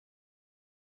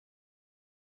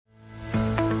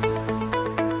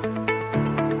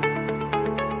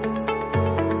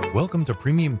Welcome to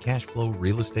Premium Cash Flow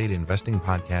Real Estate Investing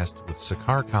Podcast with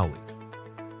Sakar Cowley.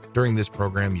 During this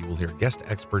program, you will hear guest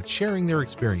experts sharing their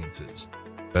experiences,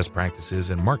 best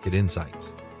practices, and market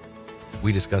insights.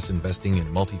 We discuss investing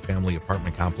in multifamily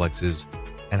apartment complexes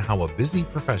and how a busy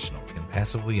professional can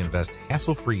passively invest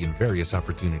hassle-free in various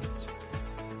opportunities.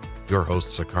 Your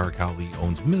host, Sakar Cowley,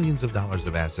 owns millions of dollars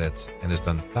of assets and has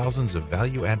done thousands of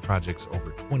value-add projects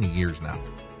over 20 years now.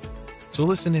 So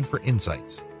listen in for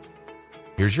insights.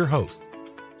 Here's your host,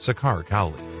 Sakar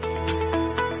Cowley.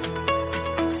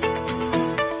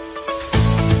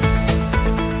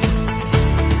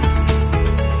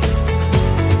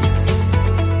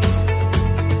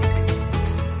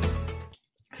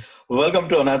 Welcome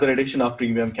to another edition of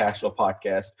Premium Cash Flow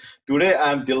Podcast. Today,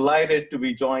 I'm delighted to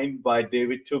be joined by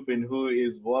David Toupin, who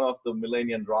is one of the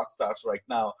millennial rock stars right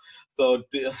now. So,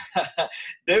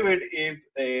 David is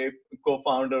a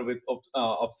co-founder with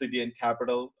Obsidian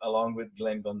Capital, along with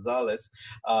Glenn Gonzalez.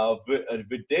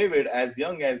 With David, as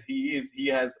young as he is, he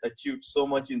has achieved so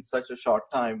much in such a short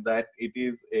time that it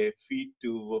is a feat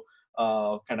to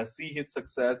kind of see his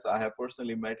success. I have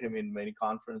personally met him in many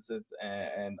conferences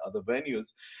and other venues.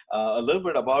 A little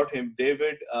bit about him.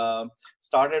 David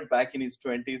started back in his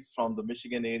 20s from the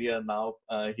Michigan area. Now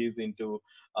he's into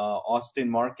Austin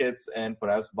markets and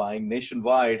perhaps buying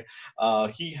nationwide.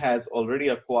 He has already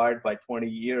acquired, by 20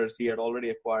 years, he had already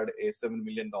acquired a $7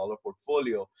 million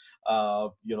portfolio.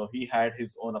 He had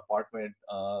his own apartment,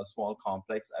 small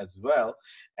complex as well.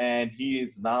 And he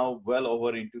is now well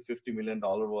over into $50 million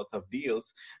worth of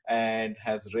deals and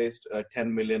has raised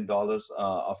 $10 million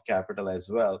of capital as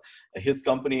well. His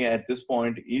company at this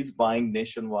point is buying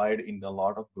nationwide in a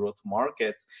lot of growth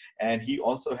markets. And he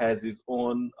also has his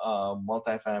own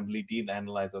multifamily deal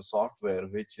analyzer software,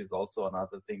 which is also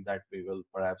another thing that we will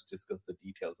perhaps discuss the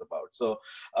details about. So,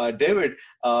 David,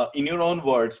 in your own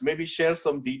words, maybe share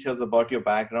some details about your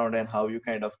background and how you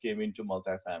kind of came into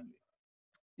multifamily.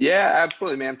 Yeah,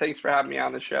 absolutely, man. Thanks for having me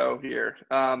on the show here.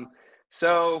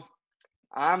 So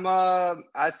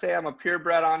I'd say I'm a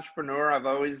purebred entrepreneur. I've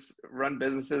always run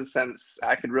businesses since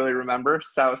I could really remember,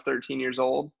 since I was 13 years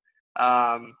old.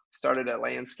 Started a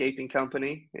landscaping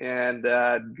company and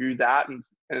grew that.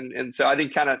 And so I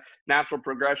think kind of natural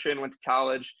progression, went to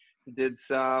college, did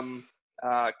some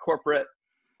corporate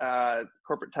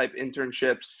type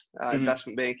internships,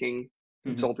 investment banking,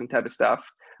 consulting type of stuff.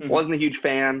 Wasn't a huge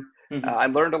fan. I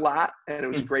learned a lot and it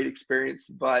was a great experience.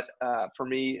 But for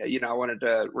me, I wanted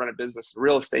to run a business.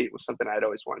 Real estate was something I'd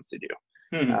always wanted to do.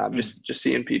 Just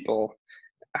seeing people,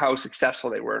 how successful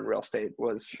they were in real estate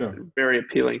was very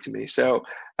appealing to me. So,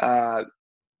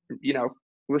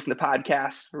 listen to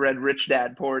podcasts, read Rich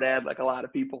Dad, Poor Dad, like a lot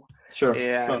of people.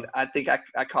 I think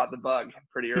I caught the bug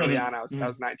pretty early on. I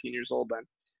was 19 years old then.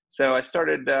 So I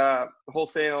started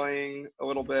wholesaling a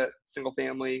little bit, single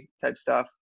family type stuff.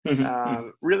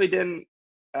 Really didn't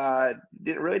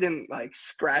like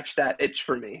scratch that itch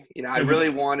for me. I really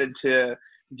wanted to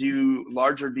do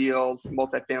larger deals,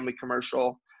 multifamily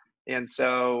commercial. And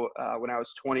so when I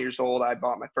was 20 years old, I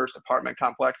bought my first apartment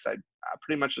complex. I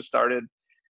pretty much just started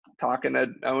talking to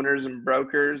owners and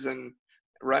brokers and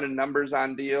running numbers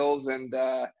on deals. And,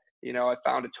 I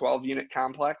found a 12-unit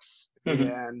complex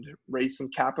and raised some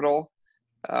capital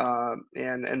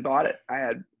and bought it. I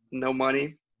had no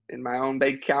money in my own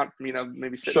bank account,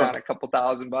 maybe sitting on a couple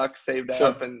 $1,000 saved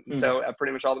up. And so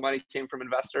pretty much all the money came from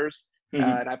investors.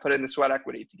 And I put in the sweat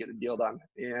equity to get the deal done.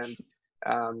 And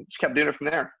just kept doing it from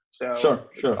there. So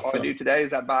all I do today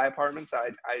is I buy apartments.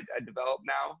 I develop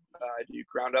now. I do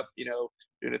ground up,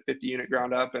 doing a 50-unit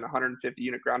ground up and a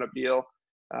 150-unit ground up deal.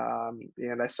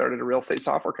 And I started a real estate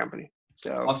software company.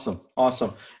 So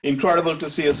Awesome. Incredible to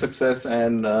see your success,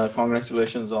 and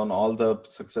congratulations on all the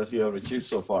success you have achieved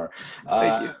so far.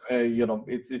 Thank you.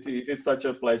 It is such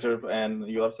a pleasure, and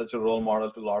you are such a role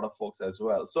model to a lot of folks as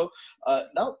well. So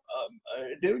now,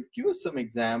 David, give us some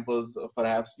examples,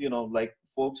 perhaps, like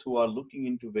folks who are looking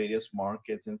into various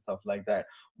markets and stuff like that.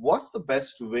 What's the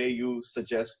best way you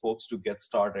suggest folks to get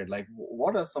started? Like,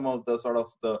 what are some of the sort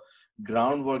of the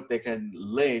groundwork they can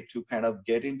lay to kind of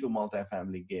get into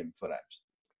multifamily game, perhaps?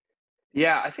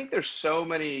 Yeah, I think there's so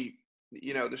many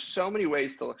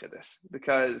ways to look at this,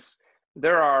 because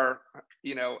there are,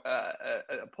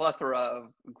 a plethora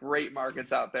of great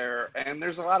markets out there, and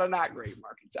there's a lot of not great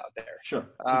markets out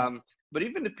there. But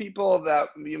even to people that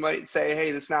you might say,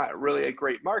 hey, this is not really a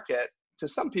great market, to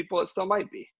some people it still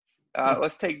might be.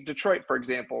 Let's take Detroit, for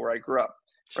example, where I grew up.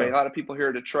 Right? A lot of people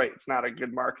hear Detroit, it's not a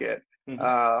good market.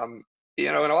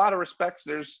 In a lot of respects,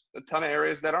 there's a ton of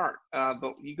areas that aren't.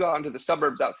 But you go out into the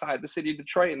suburbs outside the city of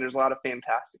Detroit, and there's a lot of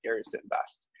fantastic areas to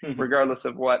invest, regardless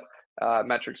of what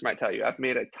metrics might tell you. I've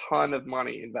made a ton of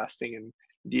money investing in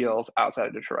deals outside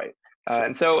of Detroit.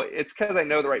 And so it's because I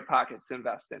know the right pockets to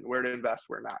invest in, where to invest,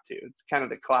 where not to. It's kind of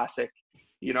the classic,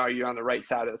 are you on the right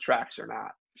side of the tracks or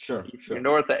not? If you're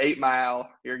north of 8 Mile,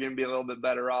 you're going to be a little bit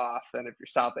better off than if you're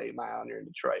south of 8 Mile and you're in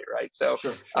Detroit, right? So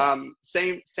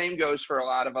same goes for a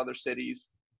lot of other cities.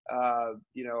 I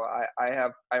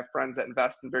have friends that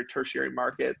invest in very tertiary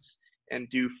markets and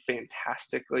do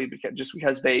fantastically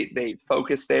because they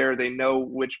focus there, they know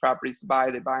which properties to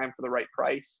buy, they buy them for the right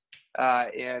price,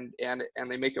 and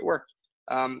they make it work.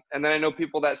 And then I know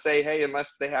people that say, hey,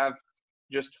 unless they have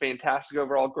just fantastic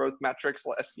overall growth metrics,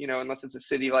 unless it's a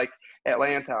city like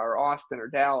Atlanta or Austin or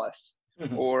Dallas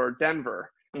or Denver,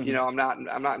 I'm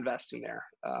not investing there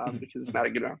because it's not a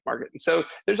good enough market. And so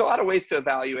there's a lot of ways to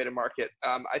evaluate a market.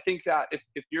 I think that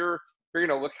if you're going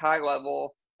to look high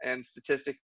level and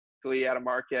statistically at a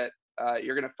market,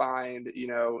 you're going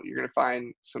to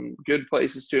find some good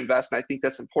places to invest. And I think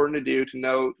that's important to do,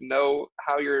 to know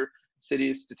how your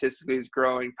city statistically is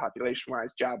growing, population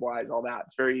wise, job wise, all that.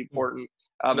 It's very important.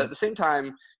 But at the same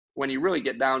time, when you really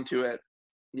get down to it,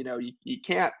 you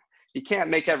can't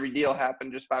make every deal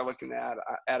happen just by looking at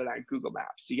it on Google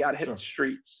Maps. You got to hit the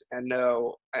streets and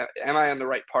know, am I in the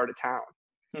right part of town?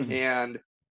 And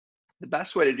the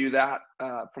best way to do that,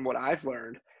 from what I've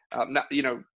learned,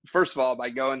 first of all,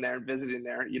 by going there and visiting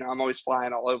there, I'm always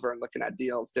flying all over and looking at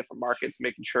deals, different markets,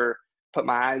 making sure, put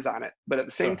my eyes on it. But at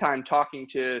the same time, talking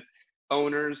to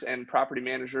owners and property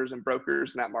managers and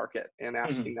brokers in that market and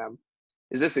asking them,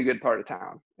 is this a good part of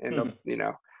town? And,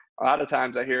 a lot of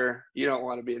times I hear, you don't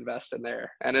want to be investing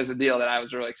there. And it's a deal that I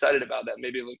was really excited about that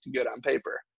maybe looked good on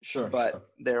paper. But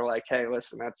they're like, hey,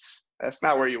 listen, that's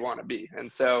not where you want to be.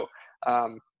 And so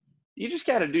you just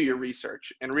got to do your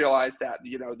research and realize that,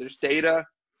 there's data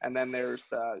and then there's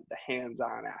the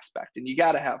hands-on aspect, and you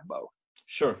got to have both.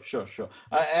 Sure.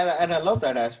 And I love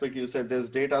that aspect. You said there's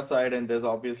data side and there's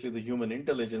obviously the human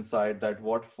intelligence side, that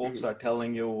what folks are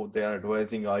telling you, they're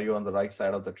advising, are you on the right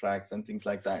side of the tracks and things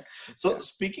like that. So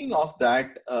speaking of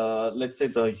that, let's say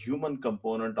the human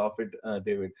component of it,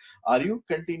 David, are you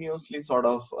continuously sort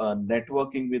of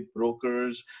networking with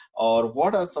brokers, or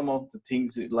what are some of the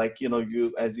things like,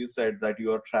 as you said that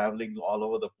you are traveling all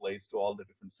over the place to all the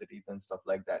different cities and stuff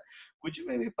like that. Could you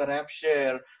maybe perhaps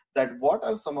share that what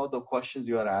are some of the questions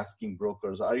you are asking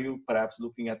brokers? Are you perhaps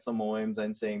looking at some OMs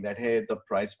and saying that, hey, the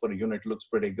price per unit looks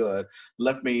pretty good,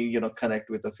 let me connect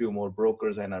with a few more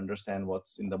brokers and understand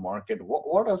what's in the market?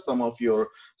 What are some of your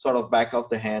sort of back of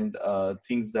the hand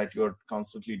things that you're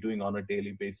constantly doing on a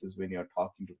daily basis when you're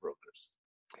talking to brokers?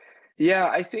 Yeah,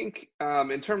 I think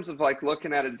in terms of like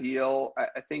looking at a deal,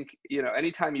 I think,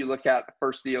 anytime you look at the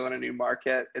first deal in a new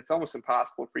market, it's almost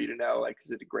impossible for you to know, like,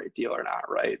 is it a great deal or not,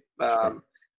 right?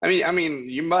 I mean,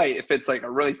 you might, if it's like a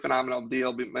really phenomenal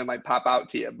deal, it might pop out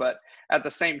to you. But at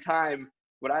the same time,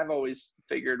 what I've always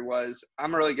figured was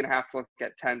I'm really going to have to look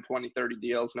at 10, 20, 30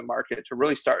 deals in the market to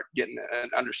really start getting an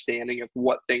understanding of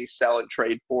what things sell and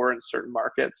trade for in certain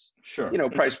markets.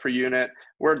 Price per unit,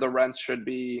 where the rents should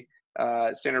be,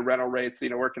 standard rental rates,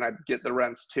 where can I get the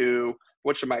rents to?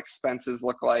 What should my expenses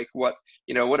look like? What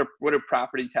do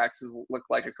property taxes look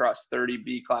like across 30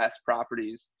 B-class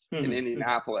properties in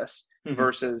Indianapolis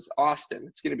versus Austin?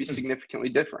 It's going to be significantly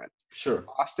different.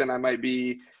 Austin, I might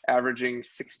be averaging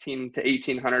 1,600 to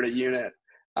 1,800 a unit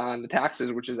on the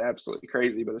taxes, which is absolutely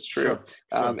crazy, but it's true.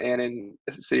 And in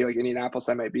a city like Indianapolis,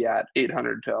 I might be at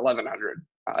 800 to 1,100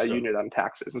 a unit on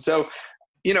taxes. And so,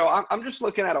 I'm just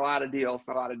looking at a lot of deals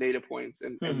and a lot of data points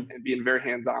and being very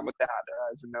hands-on with that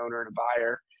as an owner and a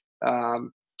buyer.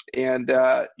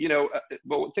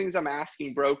 But things I'm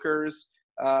asking brokers,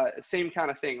 same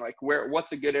kind of thing, like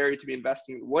what's a good area to be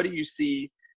investing in? What do you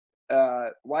see?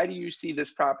 Why do you see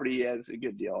this property as a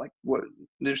good deal? Like,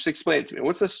 just explain it to me.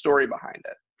 What's the story behind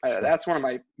it? That's one of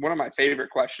my favorite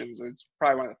questions. It's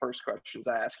probably one of the first questions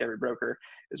I ask every broker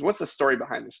is, what's the story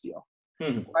behind this deal?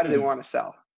 Why do they want to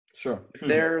sell? If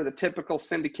they're the typical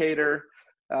syndicator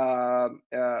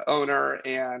owner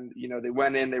and they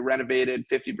went in, they renovated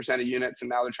 50% of units and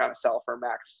now they're trying to sell for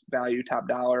max value, top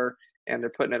dollar, and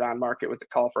they're putting it on market with the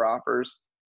call for offers,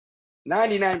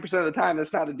 99% of the time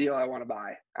that's not a deal I want to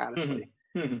buy, honestly.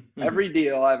 Every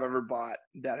deal I've ever bought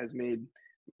that has made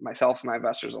myself and my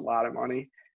investors a lot of money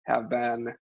have been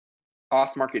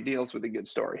off-market deals with a good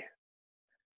story.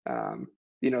 The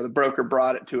broker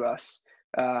brought it to us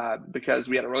because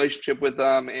we had a relationship with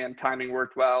them and timing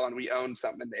worked well and we owned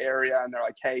something in the area, and they're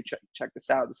like, hey, check this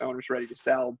out, this owner's ready to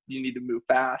sell, you need to move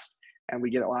fast, and we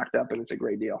get it locked up and it's a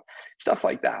great deal. Stuff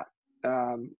like that.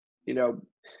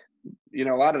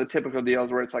 a lot of the typical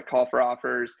deals where it's like call for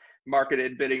offers,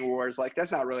 marketed bidding wars, like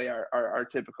that's not really our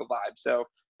typical vibe. So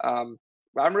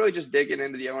I'm really just digging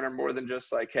into the owner more than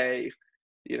just like, hey,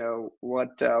 what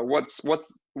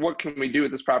can we do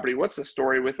with this property? What's the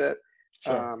story with it?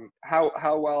 Sure.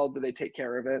 How well do they take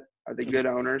care of it? Are they good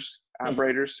owners,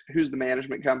 operators? Who's the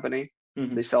management company?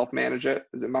 They self-manage it?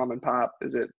 Is it mom and pop?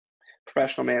 Is it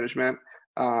professional management?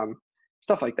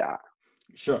 Stuff like that.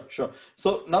 Sure, sure.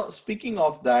 So now speaking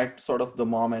of that, sort of the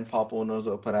mom and pop owners,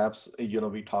 or perhaps,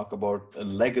 we talk about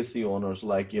legacy owners,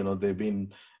 like, they've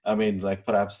been, I mean, like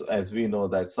perhaps as we know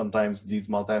that sometimes these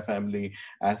multifamily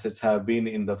assets have been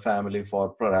in the family for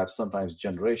perhaps sometimes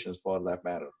generations for that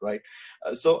matter, right?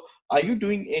 So are you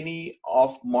doing any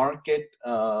off-market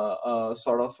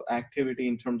sort of activity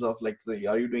in terms of like, say,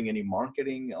 are you doing any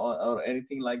marketing or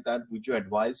anything like that? Would you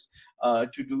advise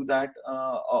to do that,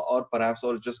 or perhaps,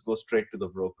 or just go straight to the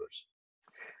brokers?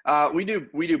 We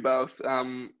do both.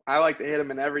 I like to hit them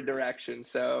in every direction.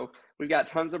 So we've got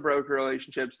tons of broker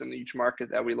relationships in each market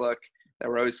that we're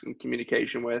always in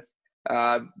communication with.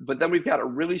 But then we've got a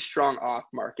really strong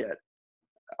off-market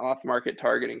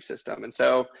targeting system. And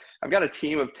so I've got a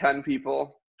team of 10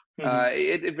 people.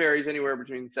 It varies anywhere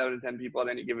between 7 to 10 people at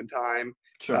any given time.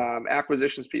 Sure.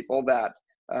 Acquisitions people that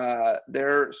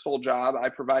their sole job, I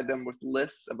provide them with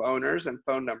lists of owners and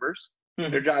phone numbers.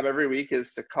 Their job every week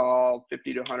is to call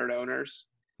 50 to 100 owners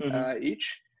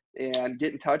each and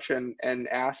get in touch and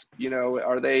ask,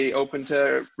 are they open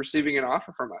to receiving an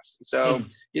offer from us? So,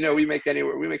 we make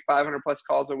 500 plus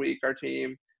calls a week, our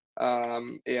team. My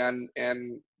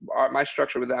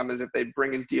structure with them is if they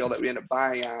bring a deal that we end up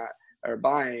buying,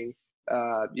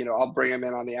 I'll bring them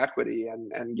in on the equity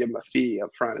and give them a fee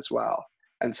up front as well.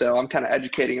 And so I'm kind of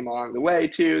educating them along the way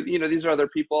too. These are other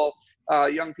people,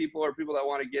 young people or people that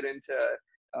want to get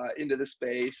into the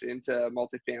space, into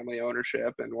multifamily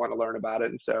ownership and want to learn about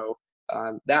it. And so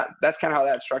that's kind of how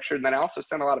that's structured. And then I also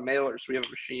send a lot of mailers. We have a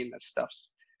machine that stuffs,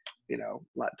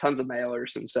 tons of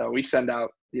mailers. And so we send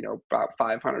out, about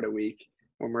 500 a week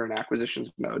when we're in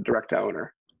acquisitions mode, direct to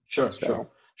owner.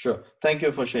 Sure. Thank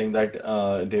you for sharing that,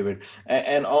 David.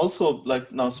 And also,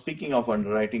 like, now speaking of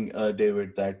underwriting,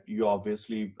 David, that you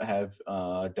obviously have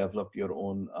developed your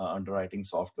own underwriting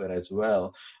software as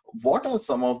well. What are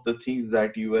some of the things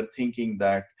that you were thinking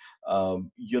that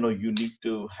you need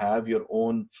to have your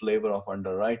own flavor of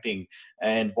underwriting,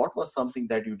 and what was something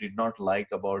that you did not like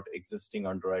about existing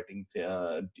underwriting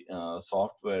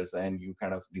softwares, and you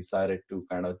kind of decided to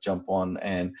kind of jump on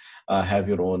and have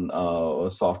your own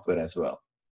software as well?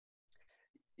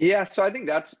 Yeah, so I think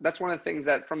that's one of the things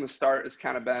that from the start has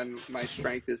kind of been my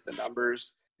strength is the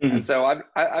numbers. And so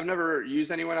I've never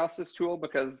used anyone else's tool,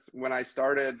 because when I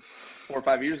started 4 or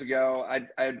 5 years ago,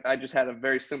 I just had a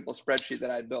very simple spreadsheet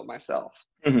that I built myself,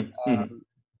 and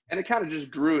it kind of just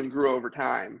grew and grew over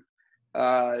time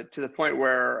to the point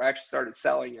where I actually started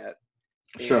selling it.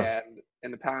 Sure. And in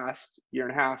the past year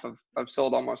and a half, I've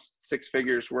sold almost 6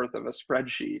 figures worth of a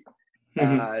spreadsheet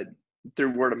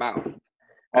through word of mouth.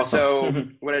 And Awesome. so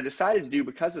what I decided to do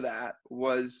because of that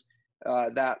was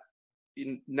that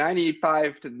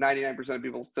 95 to 99% of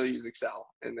people still use Excel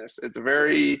in this. It's a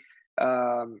very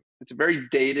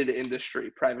dated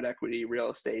industry, private equity,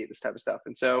 real estate, this type of stuff.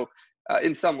 And so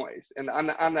in some ways, and on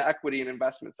the equity and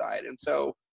investment side. And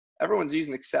so everyone's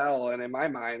using Excel, and in my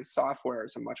mind, software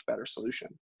is a much better solution.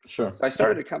 Sure. So I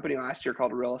started a company last year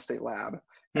called Real Estate Lab.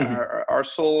 And our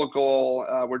sole goal,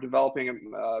 we're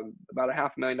developing about a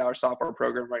 $500,000 software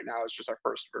program right now. It's just our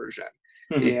first version.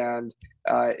 And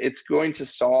it's going to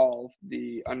solve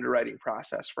the underwriting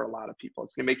process for a lot of people.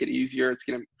 It's going to make it easier. It's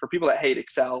going to, for people that hate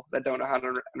Excel, that don't know how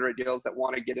to underwrite deals, that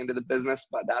want to get into the business,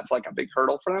 but that's like a big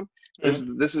hurdle for them.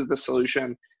 This is the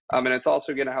solution. And it's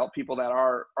also going to help people that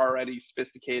are already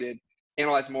sophisticated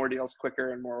analyze more deals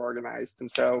quicker and more organized. And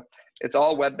so it's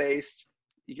all web-based.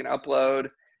 You can upload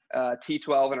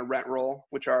T12 and a rent roll,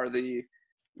 which are the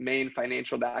main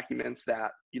financial documents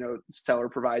that the seller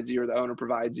provides you or the owner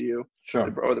provides you,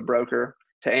 or the broker,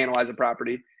 to analyze a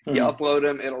property. You upload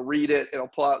them, it'll read it, it'll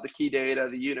pull out the key data,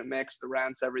 the unit mix, the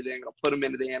rents, everything. It'll put them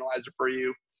into the analyzer for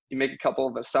you. You make a couple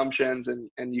of assumptions,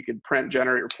 and you can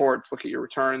generate reports, look at your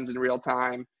returns in real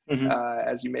time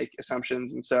as you make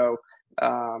assumptions. And so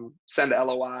send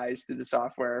LOIs through the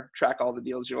software, track all the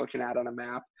deals you're looking at on a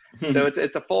map. So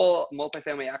it's a full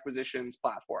multifamily acquisitions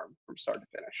platform from start to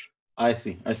finish. I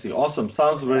see. I see. Awesome.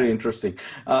 Sounds very interesting.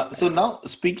 So now,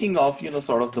 speaking of,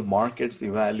 sort of the markets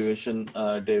evaluation,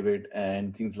 David,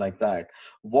 and things like that,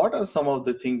 what are some of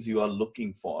the things you are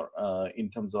looking for in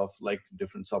terms of like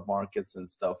different submarkets and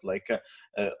stuff? Like,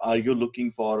 are you looking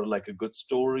for like a good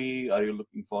story? Are you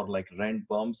looking for like rent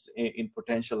bumps in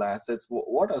potential assets?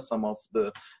 What are some of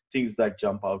the things that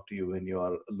jump out to you when you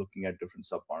are looking at different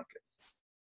submarkets?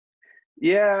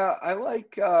 Yeah, I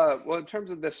like well in terms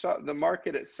of the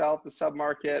market itself, the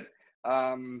submarket.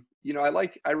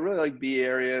 I really like B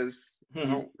areas. I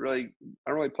don't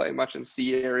really play much in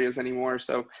C areas anymore.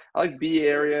 So I like B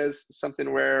areas,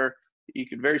 something where you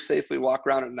could very safely walk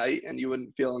around at night and you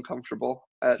wouldn't feel uncomfortable.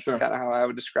 That's Sure. kind of how I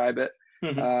would describe it.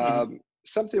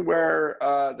 Something where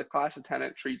the class of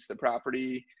tenant treats the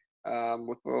property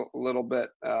with a little bit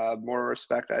more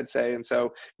respect, I'd say. And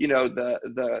so,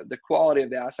 the quality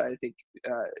of the asset, I think,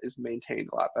 is maintained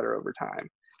a lot better over time.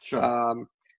 Sure.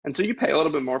 And so you pay a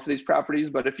little bit more for these properties,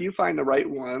 but if you find the right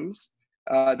ones,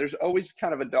 there's always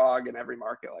kind of a dog in every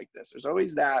market like this. There's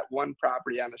always that one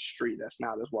property on the street that's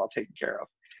not as well taken care of.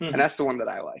 And that's the one that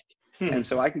I like. And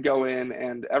so I can go in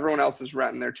and everyone else is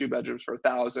renting their 2 bedrooms for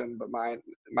 1,000, but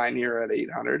mine here at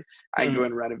 800. I can go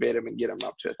and renovate them and get them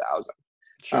up to 1,000.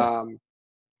 Sure.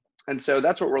 And so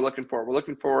that's what we're looking for. We're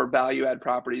looking for value add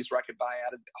properties where I could buy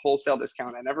at a wholesale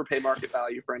discount. I never pay market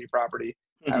value for any property.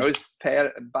 I always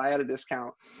buy at a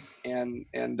discount. And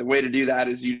the way to do that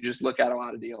is you just look at a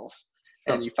lot of deals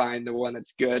and you find the one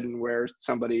that's good and where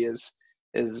somebody is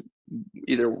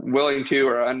either willing to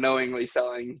or unknowingly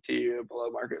selling to you below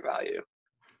market value.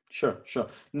 Sure. Sure.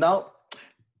 Now,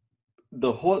 the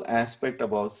whole aspect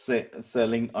about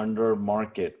selling under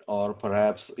market, or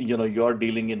perhaps you're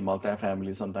dealing in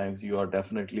multifamily, sometimes you are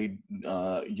definitely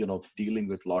dealing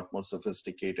with a lot more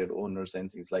sophisticated owners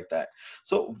and things like that.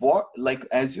 So what, like,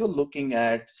 as you're looking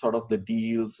at sort of the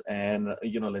deals and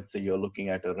let's say you're looking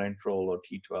at a rent roll or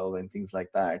T12 and things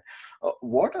like that,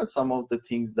 what are some of the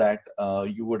things that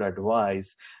you would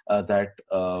advise that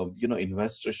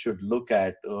investors should look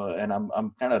at, and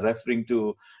I'm kind of referring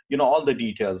to all the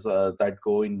details that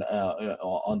go in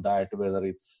on that, whether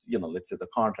it's let's say the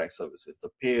contract services, the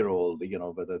payroll,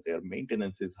 whether their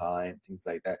maintenance is high and things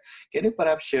like that. Can you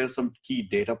perhaps share some key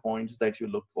data points that you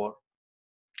look for?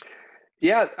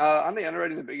 Yeah, on the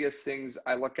underwriting, the biggest things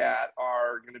I look at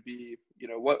are going to be,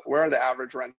 where are the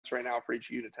average rents right now for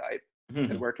each unit type,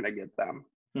 and where can I get them?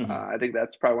 I think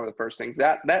that's probably one of the first things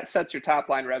that sets your top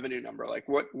line revenue number. Like,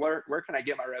 where can I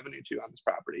get my revenue to on this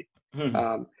property?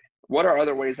 What are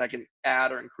other ways I can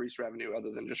add or increase revenue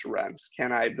other than just rents?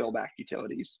 Can I bill back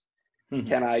utilities?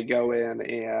 Can I go in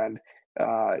and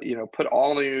put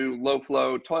all new low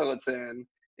flow toilets in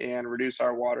and reduce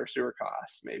our water sewer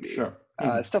costs, maybe? Sure.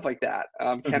 Stuff like that.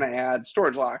 Can I add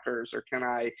storage lockers, or can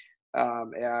I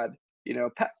add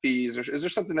pet fees, or is there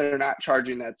something that they're not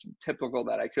charging that's typical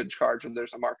that I could charge and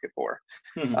there's a market for?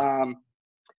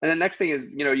 And the next thing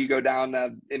is, you go down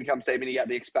the income statement, you got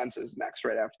the expenses next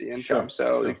right after the income.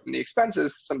 So the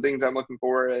expenses, some things I'm looking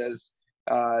for is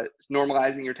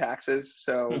normalizing your taxes.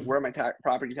 So where are my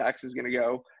property taxes going to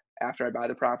go after I buy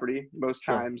the property? Most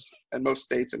times, and most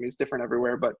states, I mean, it's different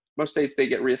everywhere, but most states, they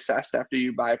get reassessed after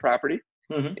you buy a property.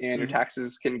 And your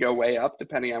taxes can go way up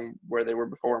depending on where they were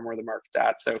before and where the market's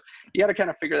at. So you got to kind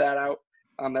of figure that out.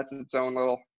 That's its own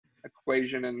little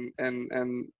equation, and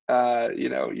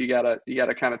you gotta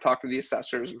kind of talk to the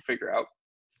assessors and figure out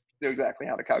exactly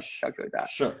how to calculate that.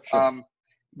 Sure.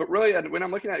 But really, when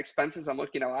I'm looking at expenses, I'm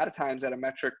looking a lot of times at a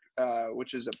metric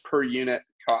which is a per unit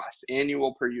cost,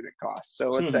 annual per unit cost.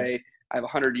 So let's say I have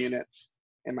 100 units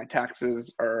and my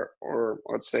taxes are, or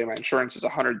let's say my insurance is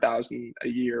 100,000 a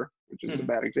year, which is a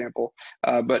bad example,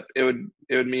 but it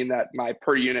would mean that my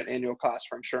per unit annual cost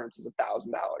for insurance is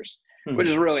 $1,000, which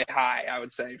is really high, I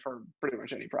would say, for pretty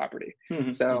much any property.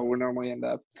 So we're normally in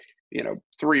the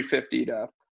 350 to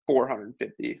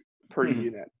 450 per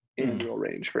unit annual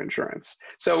range for insurance.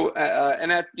 So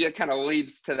and that kind of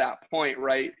leads to that point,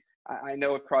 right? I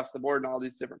know across the board in all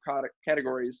these different product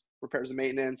categories, repairs and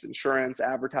maintenance, insurance,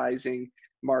 advertising,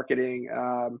 marketing,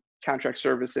 contract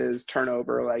services,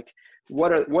 turnover, like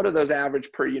what are those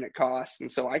average per unit costs? And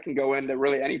so I can go into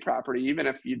really any property, even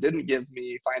if you didn't give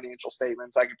me financial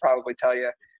statements, I could probably tell you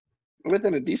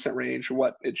within a decent range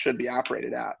what it should be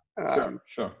operated at.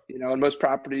 Sure. And most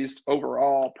properties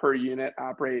overall per unit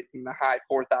operate in the high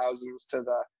 4,000s to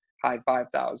the high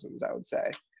 5,000s, I would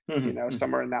say.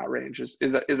 Somewhere in that range is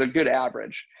a good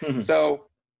average. So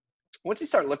once you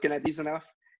start looking at these enough,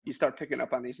 you start picking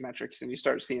up on these metrics and you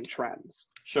start seeing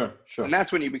trends. Sure. And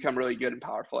that's when you become really good and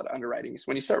powerful at underwriting. So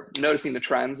when you start noticing the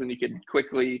trends and you can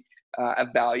quickly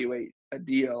evaluate a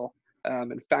deal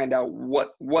and find out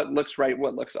what looks right,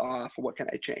 what looks off, what can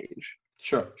I change.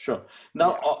 Sure, sure.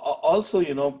 Now, Yeah. also,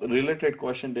 related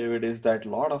question, David, is that a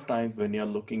lot of times when you're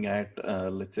looking at,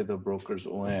 let's say, the broker's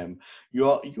OM,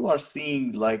 you are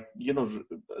seeing, like,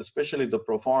 especially the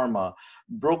pro forma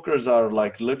brokers are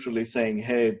like literally saying,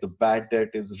 hey, the bad debt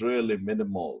is really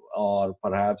minimal, or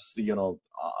perhaps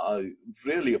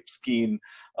really obscene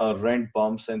rent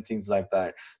bumps and things like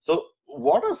that. So,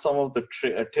 what are some of the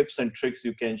tips and tricks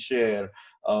you can share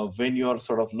when you're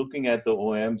sort of looking at the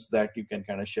OMs that you can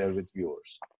kind of share with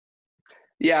viewers?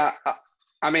 Yeah,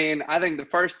 I mean, I think the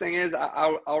first thing is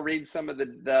I'll read some of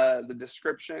the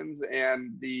descriptions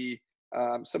and the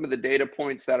some of the data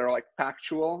points that are like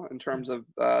factual in terms of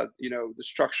the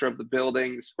structure of the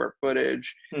building, the square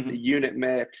footage, the unit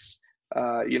mix.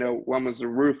 When was the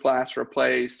roof last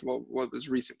replaced? What was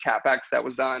recent CapEx that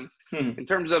was done? In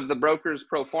terms of the brokers'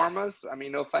 pro formas, I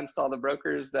mean, no offense to all the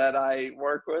brokers that I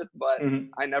work with, but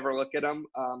I never look at them.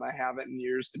 I haven't in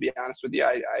years, to be honest with you.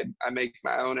 I make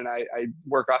my own, and I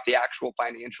work off the actual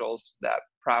financials that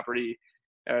property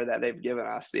or that they've given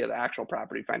us, the actual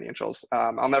property financials.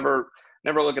 I'll never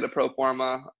look at a pro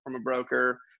forma from a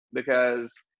broker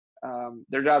because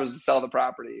their job is to sell the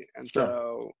property, and Sure.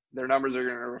 so their numbers are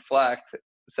going to reflect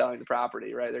selling the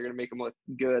property, right? They're going to make them look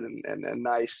good and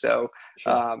nice. So,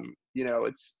 Sure.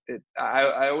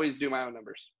 I always do my own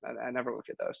numbers. I never look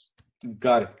at those.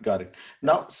 Got it. Got it. Yeah.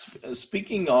 Now,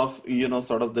 speaking of,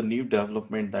 sort of the new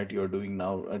development that you're doing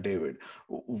now, David,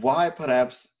 why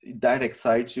perhaps that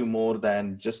excites you more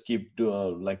than just keep,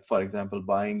 like, for example,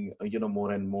 buying,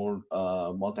 more and more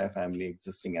multifamily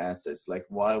existing assets? Like,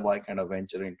 why kind of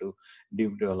venture into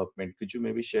new development? Could you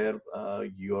maybe share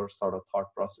your sort of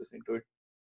thought process into it?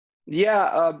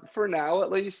 Yeah, for now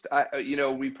at least,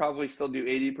 we probably still do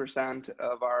 80%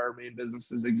 of our main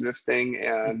businesses existing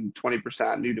and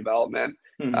 20% new development.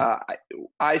 Mhm.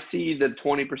 I see the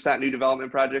 20% new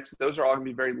development projects; those are all going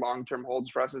to be very long-term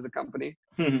holds for us as a company,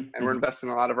 Mhm. and we're Mhm. investing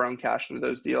a lot of our own cash into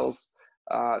those deals.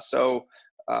 So,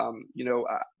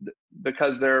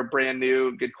 because they're brand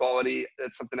new, good quality,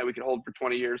 it's something that we can hold for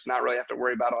 20 years, not really have to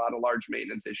worry about a lot of large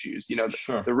maintenance issues.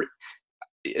 Sure.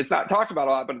 It's not talked about a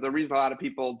lot, but the reason a lot of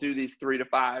people do these 3 to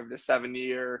 5 to 7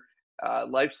 year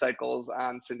life cycles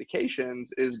on syndications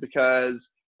is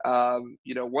because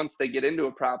once they get into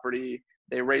a property,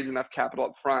 they raise enough capital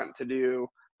up front to do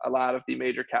a lot of the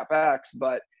major capex,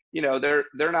 but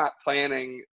they're not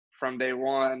planning from day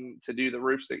one to do the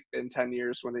roofs in 10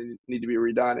 years when they need to be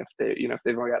redone. If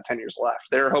they've only got 10 years left,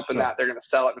 they're hoping Sure. that they're going to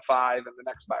sell it in 5 and the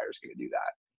next buyer is going to do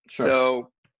that. Sure.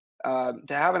 So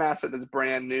to have an asset that's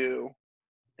brand new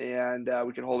and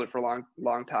we can hold it for a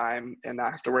long time and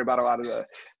not have to worry about a lot of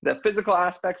the physical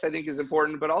aspects, I think is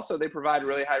important, but also they provide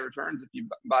really high returns if you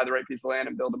buy the right piece of land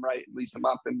and build them right, lease them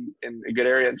up in a good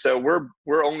area. And so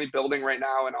we're only building right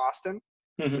now in Austin,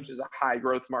 Mhm. which is a high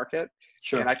growth market. And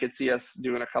Sure. I could see us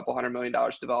doing a couple $100 million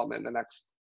development in the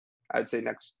next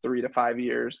 3 to 5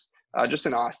 years, just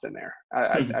in Austin there.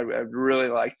 I'd really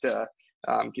like to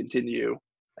continue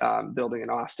building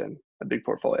in Austin, a big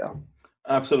portfolio.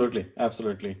 Absolutely,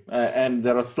 absolutely, and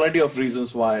there are plenty of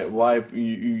reasons why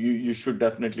you should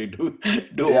definitely do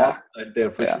all Yeah. of that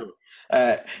there for Yeah. sure.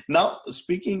 Now,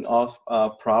 speaking of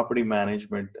property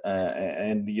management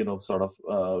and sort of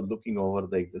looking over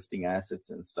the existing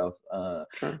assets and stuff,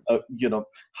 Sure.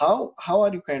 how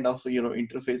are you kind of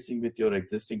interfacing with your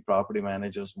existing property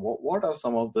managers? What are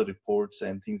some of the reports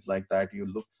and things like that you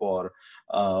look for,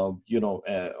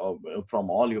 from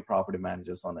all your property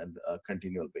managers on a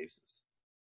continual basis?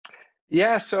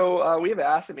 Yeah, so we have an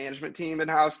asset management team in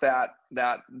house that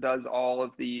does all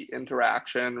of the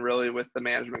interaction really with the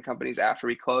management companies after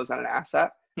we close on an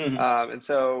asset, Mhm. and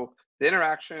so the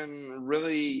interaction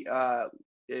really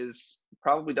is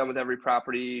probably done with every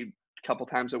property a couple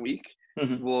times a week.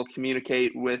 Mhm. We'll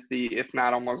communicate with if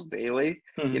not almost daily,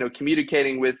 Mhm.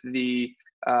 communicating with the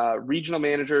regional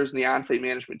managers and the on-site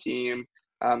management team,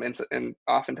 and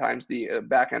oftentimes the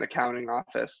back-end accounting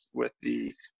office with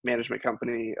the management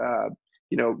company,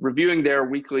 reviewing their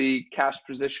weekly cash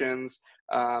positions,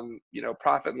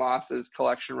 profit and losses,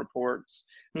 collection reports,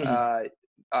 Mhm. uh,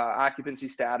 occupancy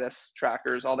status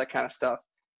trackers, all that kind of stuff,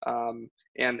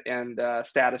 and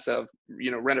status of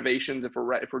renovations. If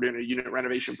we're doing a unit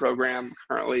renovation program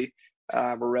currently,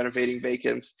 we're renovating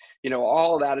vacants.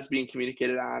 All of that is being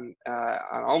communicated on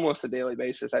almost a daily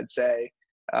basis, I'd say,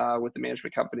 with the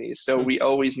management companies. So Mhm. we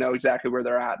always know exactly where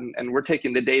they're at, and we're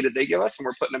taking the data they give us and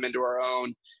we're putting them into our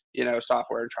own,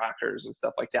 software and trackers and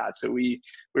stuff like that. So we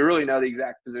really know the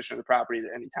exact position of the property at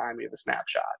any time we have a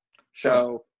snapshot.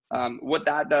 Sure. So what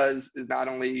that does is not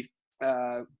only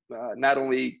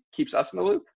keeps us in the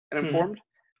loop, and informed,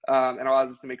 and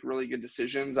allows us to make really good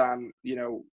decisions on,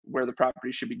 where the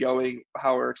property should be going,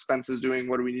 how our expenses doing,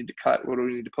 what do we need to cut, what do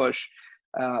we need to push.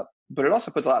 But it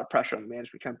also puts a lot of pressure on the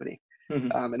management company.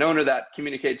 An owner that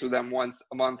communicates with them once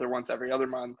a month or once every other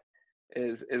month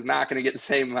is not going to get the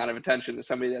same amount of attention as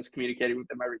somebody that's communicating with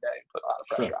them every day and put a lot of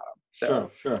pressure on them.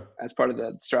 So Sure. That's part of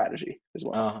the strategy as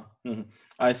well.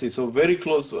 I see. So very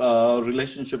close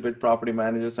relationship with property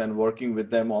managers and working with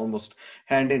them almost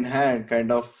hand in hand,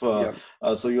 kind of. So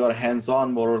you are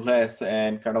hands-on more or less,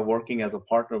 and kind of working as a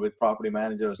partner with property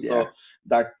managers. So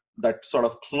that sort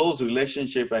of close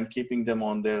relationship and keeping them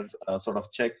on their sort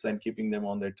of checks and keeping them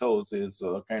on their toes is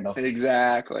kind of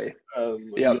exactly.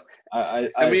 And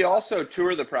we also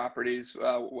tour the properties,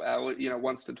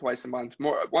 once to twice a month,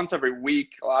 once every week,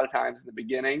 a lot of times in the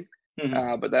beginning.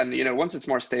 But then, once it's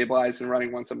more stabilized and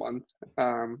running once a month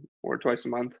or twice a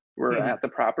month, we're at the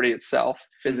property itself,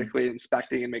 physically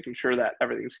inspecting and making sure that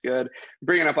everything's good,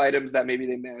 bringing up items that maybe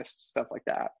they missed, stuff like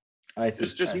that. I see.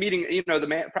 Just meeting,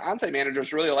 the on-site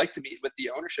managers really like to meet with the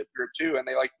ownership group too, and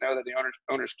they like to know that the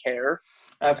owners care.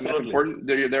 Absolutely. And that's important.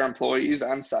 They're employees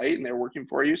on site and they're working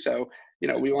for you. So,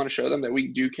 we want to show them that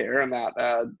we do care and that,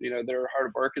 their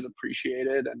hard work is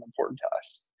appreciated and important to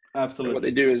us. Absolutely. And what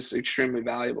they do is extremely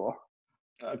valuable.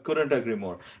 Couldn't agree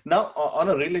more. Now, on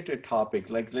a related topic,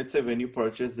 like let's say when you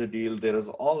purchase the deal, there is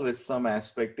always some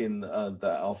aspect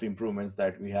of improvements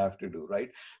that we have to do, right?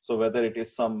 So whether it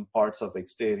is some parts of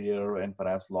exterior and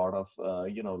perhaps a lot of,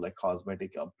 like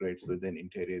cosmetic upgrades within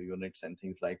interior units and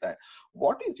things like that.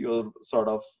 What is your sort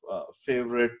of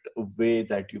favorite way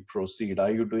that you proceed? Are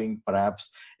you doing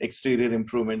perhaps exterior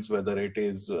improvements, whether it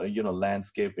is,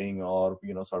 landscaping or,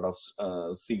 sort of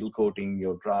seal coating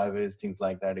your driveways, things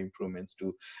like that, improvements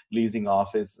to leasing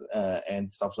office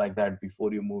and stuff like that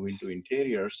before you move into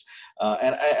interiors,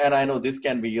 and I know this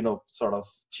can be sort of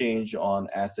change on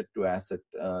asset to asset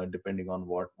depending on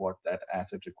what that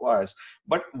asset requires,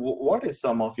 but what is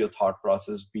some of your thought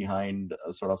process behind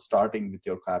sort of starting with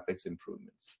your capex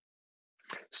improvements?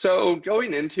 So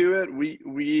going into it,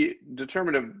 we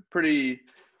determined a pretty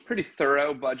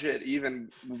thorough budget even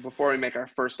before we make our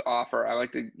first offer. I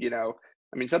like to,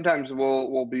 sometimes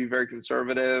we'll be very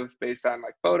conservative based on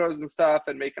like photos and stuff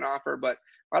and make an offer, but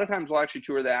a lot of times we'll actually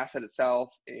tour the asset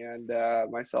itself. And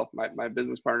my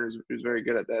business partner who's very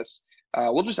good at this,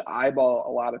 we'll just eyeball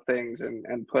a lot of things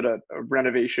and put a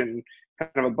renovation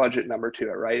kind of a budget number to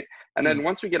it, right? And then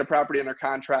once we get a property under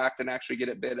contract and actually get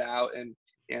it bid out and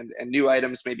new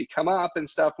items maybe come up and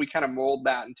stuff, we kind of mold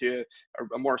that into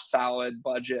a more solid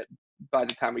budget by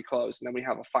the time we close. And then we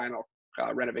have a final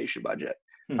renovation budget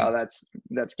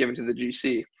that's given to the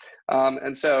GC.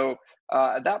 And so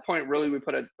at that point, really, we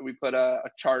put a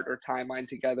chart or timeline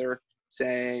together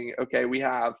saying, okay, we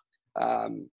have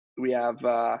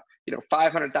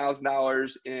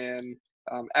 $500,000 in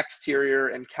exterior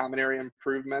and common area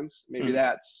improvements. Maybe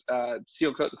that's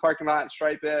seal coat the parking lot and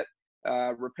stripe it,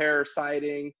 repair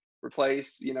siding,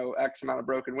 replace X amount of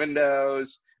broken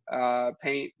windows,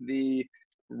 paint the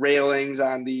railings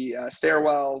on the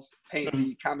stairwells, paint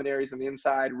the common areas on the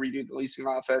inside, redo the leasing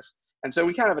office. And so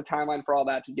we kind of have a timeline for all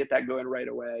that to get that going right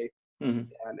away and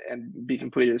be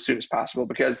completed as soon as possible,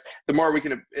 because the more we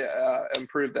can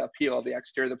improve the appeal of the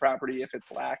exterior of the property, if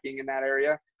it's lacking in that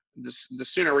area, the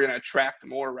sooner we're going to attract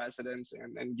more residents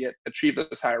and achieve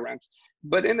those higher rents.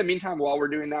 But in the meantime, while we're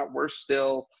doing that, we're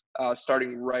still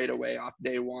starting right away off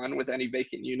day one with any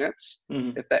vacant units.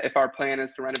 If our plan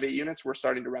is to renovate units, we're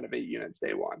starting to renovate units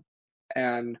day one.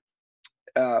 And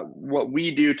what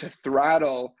we do to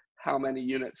throttle how many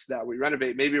units that we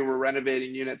renovate, maybe we're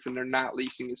renovating units and they're not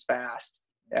leasing as fast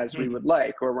as we would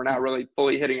like, or we're not really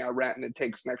fully hitting our rent and it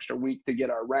takes an extra week to get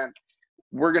our rent.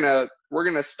 We're gonna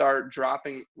start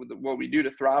dropping. What we do to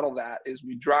throttle that is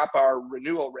we drop our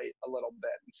renewal rate a little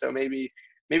bit. So maybe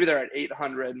they're at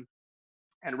 800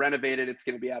 and renovated, it's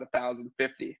going to be at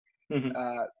 1,050.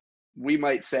 We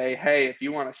might say, hey, if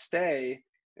you want to stay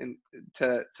and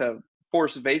to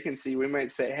force vacancy, we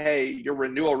might say, hey, your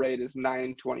renewal rate is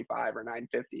 925 or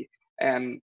 950,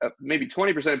 and maybe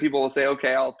 20% of people will say,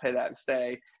 okay, I'll pay that and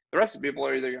stay. The rest of the people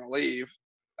are either going to leave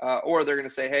or they're going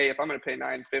to say, hey, if I'm going to pay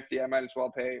 950, I might as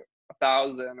well pay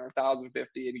 1,000 or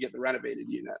 1,050 and get the renovated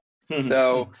unit.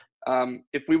 So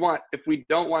if we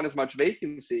don't want as much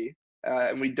vacancy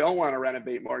and we don't want to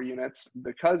renovate more units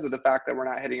because of the fact that we're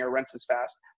not hitting our rents as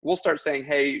fast, we'll start saying,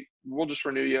 hey, we'll just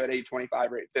renew you at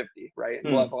 825 or 850, right?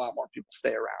 And we'll have a lot more people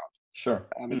stay around. Sure.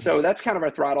 And so that's kind of our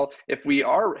throttle. If we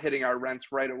are hitting our rents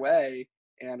right away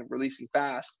and releasing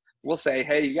fast, we'll say,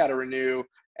 hey, you got to renew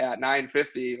at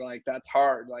 950. Like, that's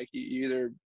hard. Like, you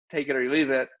either take it or you leave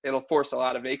it. It'll force a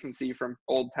lot of vacancy from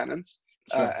old tenants.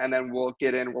 Sure. and then we'll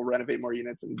renovate more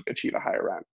units and achieve a higher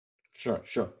rent.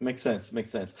 Sure. Makes sense.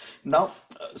 Now,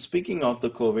 speaking of the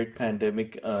COVID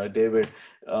pandemic, David,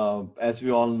 as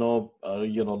we all know, a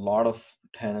lot of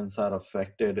tenants are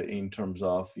affected in terms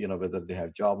of, whether they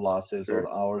have job losses Sure.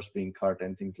 or hours being cut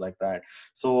and things like that.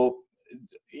 So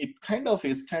it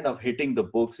is kind of hitting the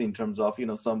books in terms of,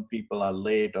 some people are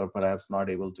late or perhaps not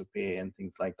able to pay and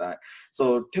things like that.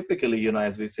 So typically,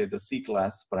 as we say, the C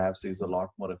class perhaps is a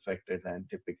lot more affected than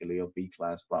typically a B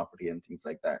class property and things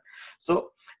like that.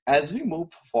 So as we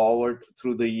move forward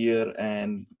through the year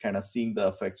and kind of seeing the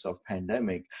effects of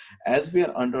pandemic, as we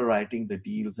are underwriting the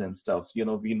deals and stuff,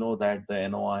 we know that the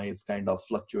NOI is kind of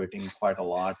fluctuating quite a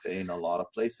lot in a lot of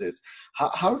places.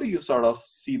 How do you sort of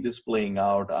see this playing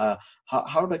out?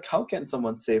 How can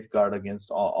someone safeguard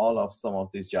against all of some of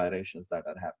these gyrations that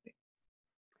are happening?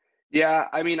 Yeah,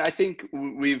 I mean, I think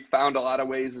we've found a lot of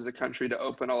ways as a country to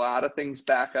open a lot of things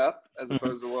back up as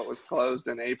opposed to what was closed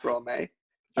in April, May.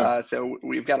 Sure. So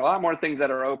we've got a lot more things that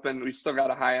are open. We've still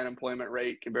got a high unemployment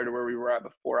rate compared to where we were at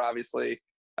before, obviously.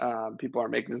 People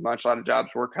aren't making as much. A lot of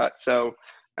jobs were cut. So,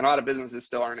 and a lot of businesses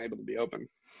still aren't able to be open.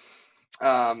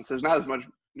 So there's not as much,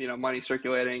 money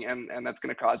circulating, and that's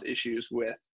going to cause issues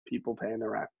with people paying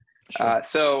their rent. Sure.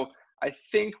 So I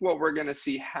think what we're going to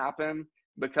see happen,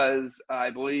 because I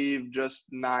believe just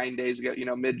 9 days ago,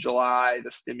 mid-July,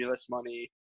 the stimulus money,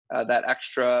 that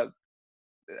extra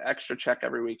check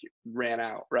every week ran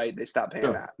out, right? They stopped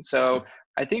paying that. So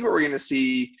I think what we're going to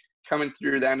see coming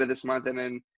through the end of this month and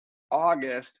in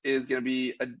August is going to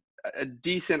be a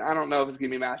decent, I don't know if it's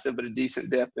going to be massive, but a decent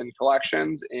dip in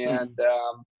collections and,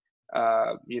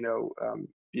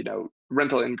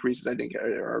 rental increases, I think,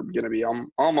 are going to be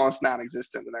almost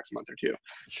non-existent the next month or two.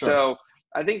 Sure. So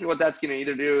I think what that's going to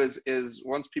either do is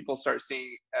once people start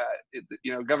seeing,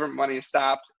 government money is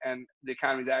stopped and the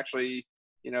economy is actually,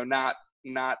 not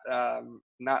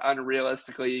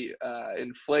unrealistically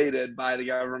inflated by the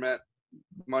government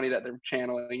money that they're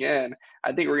channeling in.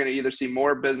 I think we're going to either see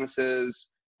more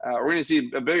businesses, we're going to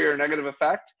see a bigger negative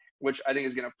effect, which I think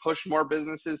is going to push more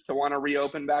businesses to want to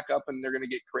reopen back up, and they're going to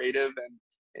get creative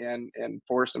and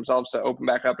force themselves to open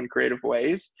back up in creative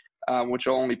ways, which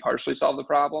will only partially solve the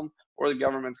problem. Or the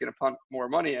government's going to pump more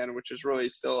money in, which is really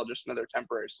still just another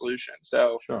temporary solution.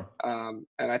 So, and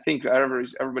I think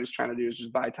everybody's trying to do is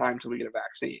just buy time till we get a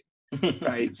vaccine,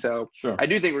 right? So I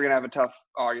do think we're going to have a tough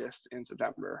August and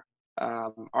September.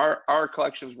 Our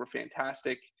collections were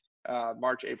fantastic.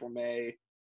 March, April, May.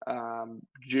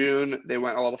 June, they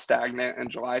went a little stagnant, and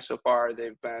July so far,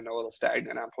 they've been a little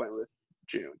stagnant on point with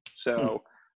June. So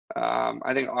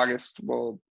I think August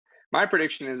my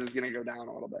prediction is it's going to go down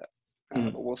a little bit,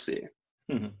 but we'll see.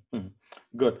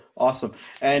 Good. Awesome.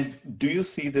 And do you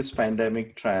see this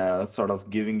pandemic sort of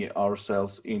giving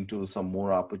ourselves into some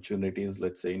more opportunities,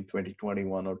 let's say in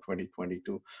 2021 or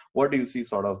 2022? What do you see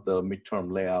sort of the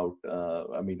midterm layout?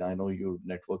 I mean, I know you're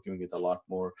networking with a lot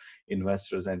more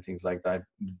investors and things like that.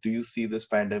 Do you see this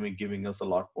pandemic giving us a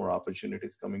lot more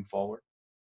opportunities coming forward?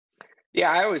 Yeah,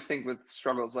 I always think with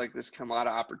struggles like this come a lot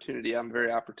of opportunity. I'm a very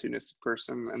opportunistic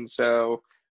person. And so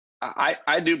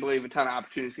I do believe a ton of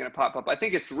opportunity is going to pop up. I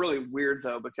think it's really weird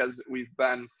though, because we've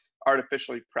been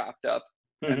artificially propped up.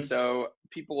 And so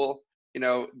people,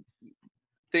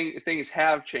 things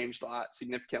have changed a lot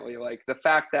significantly. Like the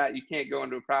fact that you can't go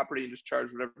into a property and just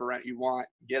charge whatever rent you want,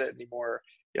 get it anymore.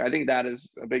 I think that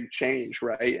is a big change,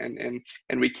 right?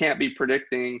 And we can't be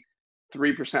predicting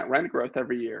 3% rent growth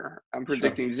every year. I'm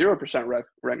predicting 0%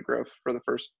 rent growth for the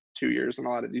first 2 years in a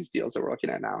lot of these deals that we're looking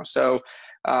at now. So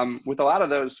with a lot of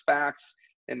those facts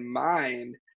in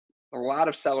mind, a lot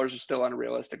of sellers are still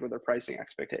unrealistic with their pricing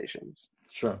expectations.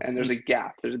 And there's a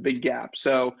gap. There's a big gap.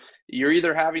 So you're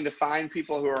either having to find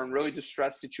people who are in really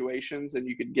distressed situations and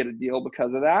you could get a deal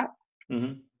because of that.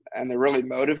 And they're really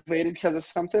motivated because of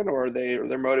something, or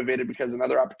they're motivated because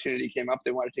another opportunity came up.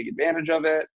 They want to take advantage of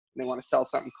it. They want to sell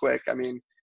something quick. I mean,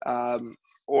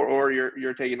 or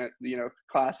you're taking it,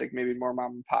 classic, maybe more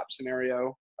mom and pop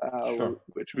scenario,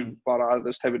 which we bought out of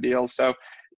those type of deals. So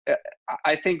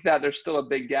I think that there's still a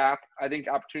big gap. I think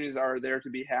opportunities are there to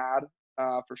be had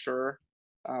for sure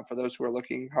for those who are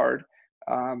looking hard.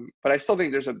 But I still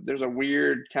think there's a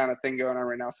weird kind of thing going on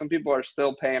right now. Some people are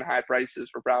still paying high prices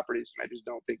for properties, and I just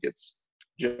don't think it's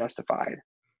justified.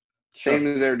 Same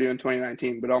as they were doing in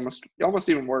 2019, but almost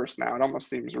even worse now. It almost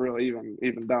seems really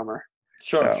even dumber.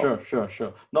 Sure.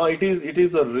 No, it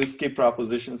is a risky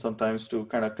proposition sometimes to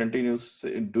kind of continue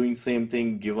doing same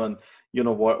thing given,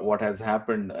 what has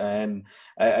happened. And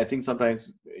I think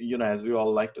sometimes, as we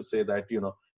all like to say that,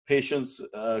 patience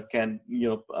can,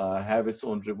 have its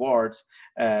own rewards,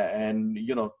 and,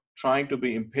 trying to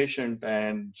be impatient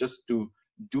and just to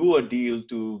do a deal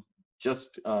to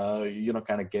just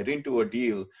kind of get into a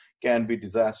deal can be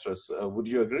disastrous. Would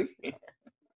you agree?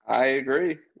 I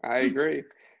agree. I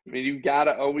mean, you've got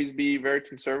to always be very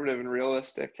conservative and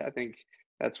realistic. I think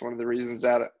that's one of the reasons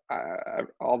that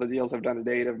all the deals I've done to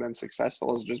date have been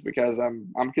successful, is just because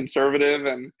I'm conservative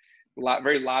and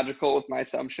very logical with my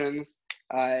assumptions,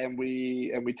 and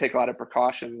we take a lot of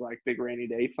precautions like big rainy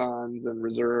day funds and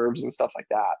reserves and stuff like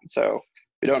that. And so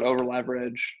we don't over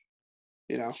leverage.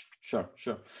 Sure.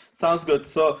 Sounds good.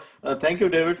 So thank you,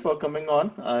 David, for coming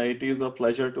on. It is a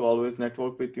pleasure to always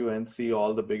network with you and see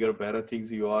all the bigger, better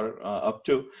things you are up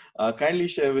to. Kindly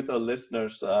share with our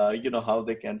listeners, how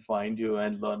they can find you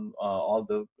and learn all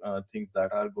the things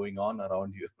that are going on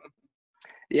around you.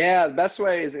 Yeah, the best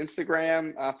way is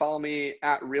Instagram. Follow me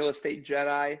at Real Estate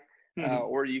Jedi,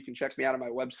 or you can check me out on my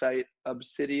website,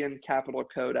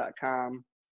 obsidiancapitalco.com.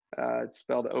 It's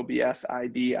spelled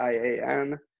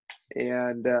OBSIDIAN.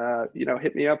 And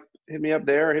hit me up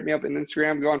there, hit me up on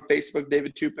Instagram, go on Facebook,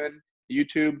 David Toupin,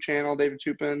 YouTube channel, David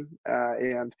Toupin,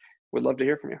 and would love to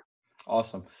hear from you.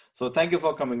 Awesome. So thank you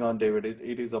for coming on, David.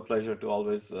 It is a pleasure to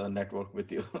always network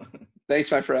with you.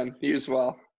 Thanks, my friend. You as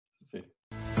well. See.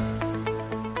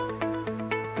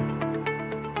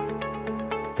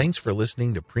 Thanks for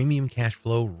listening to Premium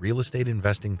Cashflow Real Estate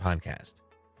Investing Podcast.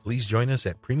 Please join us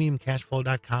at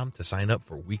premiumcashflow.com to sign up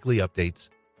for weekly updates,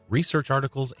 research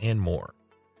articles, and more.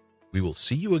 We will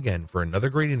see you again for another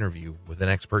great interview with an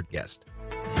expert guest.